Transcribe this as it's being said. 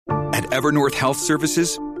Evernorth Health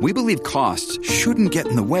Services, we believe costs shouldn't get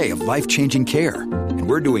in the way of life-changing care, and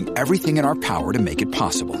we're doing everything in our power to make it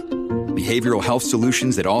possible. Behavioral health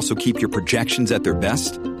solutions that also keep your projections at their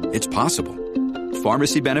best? It's possible.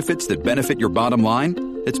 Pharmacy benefits that benefit your bottom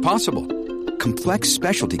line? It's possible. Complex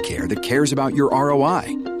specialty care that cares about your ROI?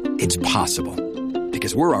 It's possible.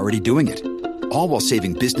 Because we're already doing it. All while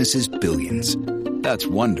saving businesses billions. That's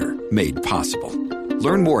Wonder made possible.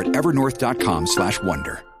 Learn more at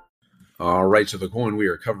evernorth.com/wonder. All right, so the coin we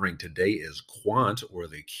are covering today is Quant, or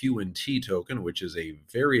the QNT token, which is a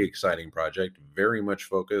very exciting project, very much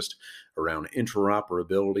focused around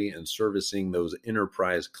interoperability and servicing those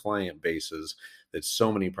enterprise client bases that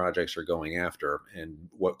so many projects are going after. And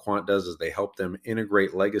what Quant does is they help them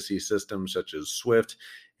integrate legacy systems such as Swift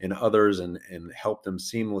and others and help them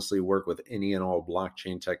seamlessly work with any and all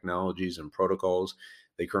blockchain technologies and protocols.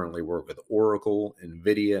 They currently work with Oracle,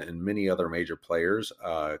 NVIDIA, and many other major players.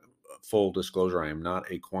 Full disclosure, I am not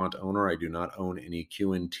a Quant owner. I do not own any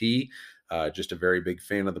QNT. Just a very big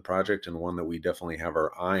fan of the project and one that we definitely have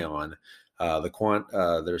our eye on. The Quant,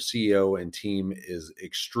 their CEO and team is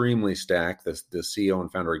extremely stacked. The CEO and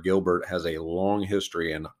founder Gilbert has a long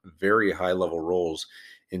history and very high-level roles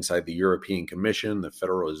inside the European Commission, the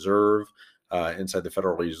Federal Reserve. Inside the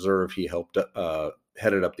Federal Reserve, he helped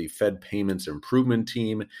headed up the Fed Payments Improvement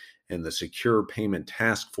Team and the Secure Payment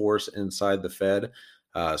Task Force inside the Fed.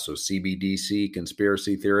 So CBDC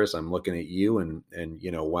conspiracy theorists, I'm looking at you, and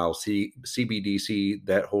while CBDC,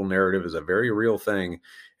 that whole narrative is a very real thing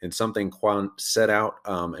and something Quant set out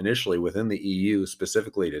initially within the EU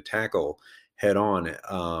specifically to tackle head on.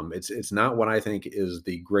 It's not what I think is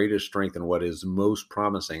the greatest strength and what is most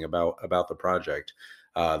promising about the project.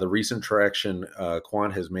 The recent traction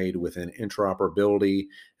Quant has made within interoperability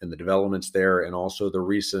and the developments there, and also the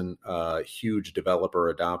recent huge developer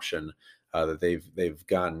adoption that they've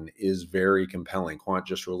gotten is very compelling. Quant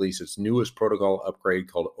just released its newest protocol upgrade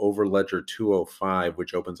called Overledger 205,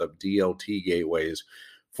 which opens up DLT gateways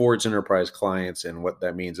for its enterprise clients. And what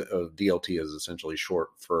that means, DLT is essentially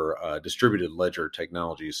short for distributed ledger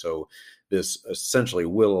technology. So this essentially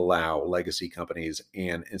will allow legacy companies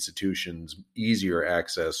and institutions easier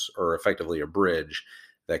access, or effectively a bridge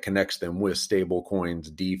that connects them with stable coins,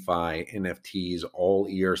 DeFi, NFTs, all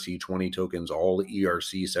ERC20 tokens, all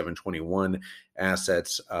ERC721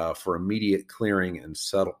 assets for immediate clearing and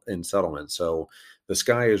settlement. So the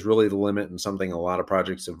sky is really the limit, and something a lot of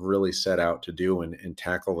projects have really set out to do and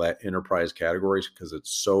tackle that enterprise categories because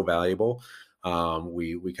it's so valuable.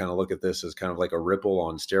 We kind of look at this as kind of like a Ripple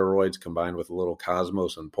on steroids combined with a little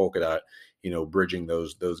Cosmos and Polkadot, bridging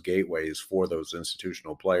those gateways for those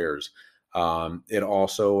institutional players. It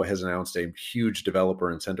also has announced a huge developer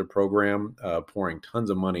incentive program, pouring tons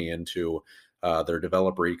of money into their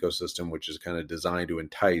developer ecosystem, which is kind of designed to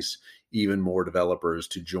entice even more developers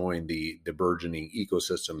to join the burgeoning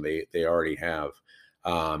ecosystem they already have.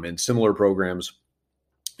 And similar programs,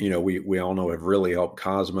 we all know have really helped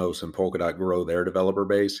Cosmos and Polkadot grow their developer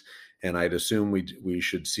base. And I'd assume we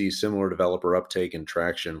should see similar developer uptake and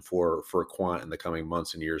traction for Quant in the coming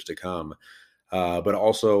months and years to come. But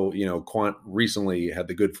also, Quant recently had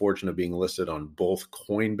the good fortune of being listed on both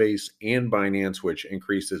Coinbase and Binance, which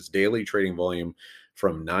increased its daily trading volume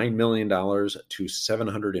from $9 million to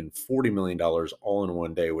 $740 million all in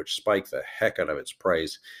one day, which spiked the heck out of its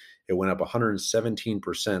price. It went up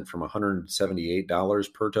 117% from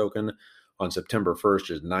 $178 per token on September 1st,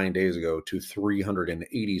 just 9 days ago, to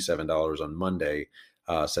 $387 on Monday,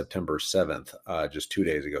 September 7th, just 2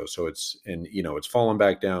 days ago. So it's fallen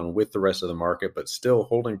back down with the rest of the market, but still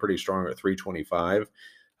holding pretty strong at 325.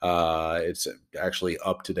 It's actually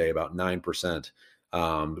up today about 9%.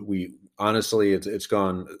 It's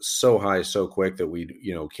gone so high so quick that we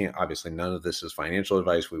can't, obviously none of this is financial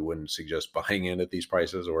advice. We wouldn't suggest buying in at these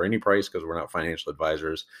prices or any price because we're not financial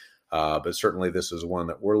advisors. But certainly this is one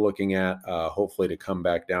that we're looking at, hopefully to come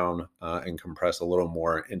back down and compress a little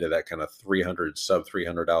more into that kind of sub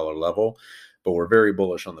 $300 level. But we're very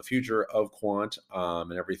bullish on the future of Quant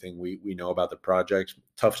and everything we know about the project.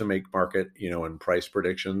 Tough to make market, and price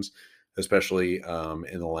predictions, especially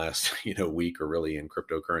in the last week, or really in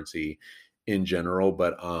cryptocurrency in general.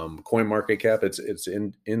 But coin market cap, it's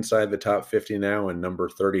inside the top 50 now and number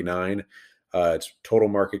 39. Its total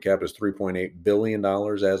market cap is $3.8 billion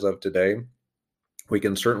as of today. We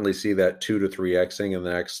can certainly see that 2 to 3xing in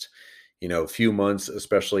the next, few months,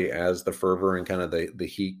 especially as the fervor and kind of the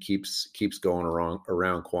heat keeps going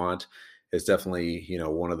around Quant. It's definitely,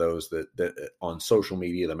 one of those that on social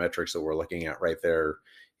media, the metrics that we're looking at right there,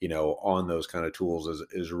 on those kind of tools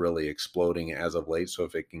is really exploding as of late. So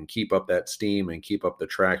if it can keep up that steam and keep up the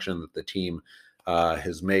traction that the team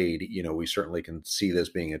has made, we certainly can see this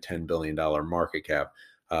being a $10 billion market cap.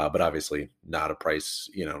 But obviously not a price,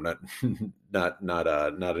 not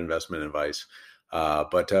not investment advice.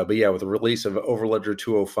 But yeah, with the release of Overledger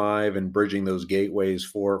 205 and bridging those gateways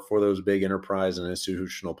for those big enterprise and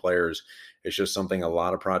institutional players, it's just something a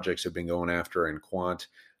lot of projects have been going after. And Quant,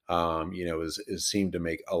 is seemed to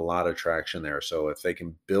make a lot of traction there. So if they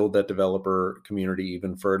can build that developer community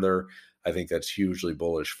even further, I think that's hugely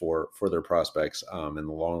bullish for their prospects in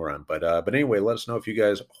the long run. But anyway, let us know if you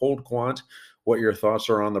guys hold Quant, what your thoughts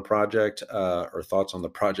are on the project, or thoughts on the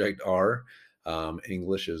project are.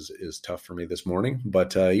 English is tough for me this morning,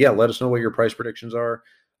 but yeah, let us know what your price predictions are.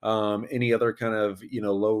 Any other kind of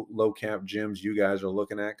low cap gems you guys are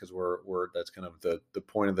looking at, because we're that's kind of the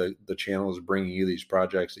point of the channel, is bringing you these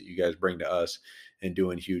projects that you guys bring to us and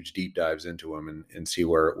doing huge deep dives into them and see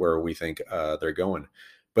where we think they're going.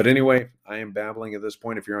 But anyway, I am babbling at this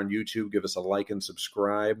point. If you're on YouTube, give us a like and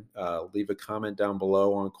subscribe. Leave a comment down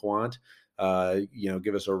below on Quant.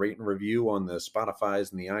 Give us a rate and review on the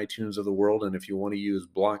Spotify's and the iTunes of the world. And if you want to use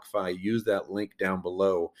BlockFi, use that link down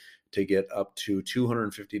below to get up to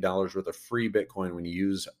 $250 worth of free Bitcoin when you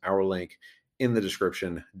use our link in the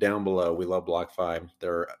description down below. We love BlockFi.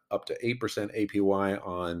 They're up to 8% APY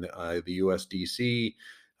on the USDC.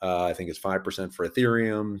 I think it's 5% for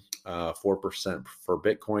Ethereum, 4% for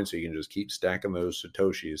Bitcoin. So you can just keep stacking those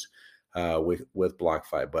Satoshis with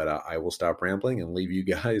BlockFi. But I will stop rambling and leave you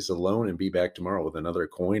guys alone and be back tomorrow with another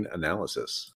coin analysis.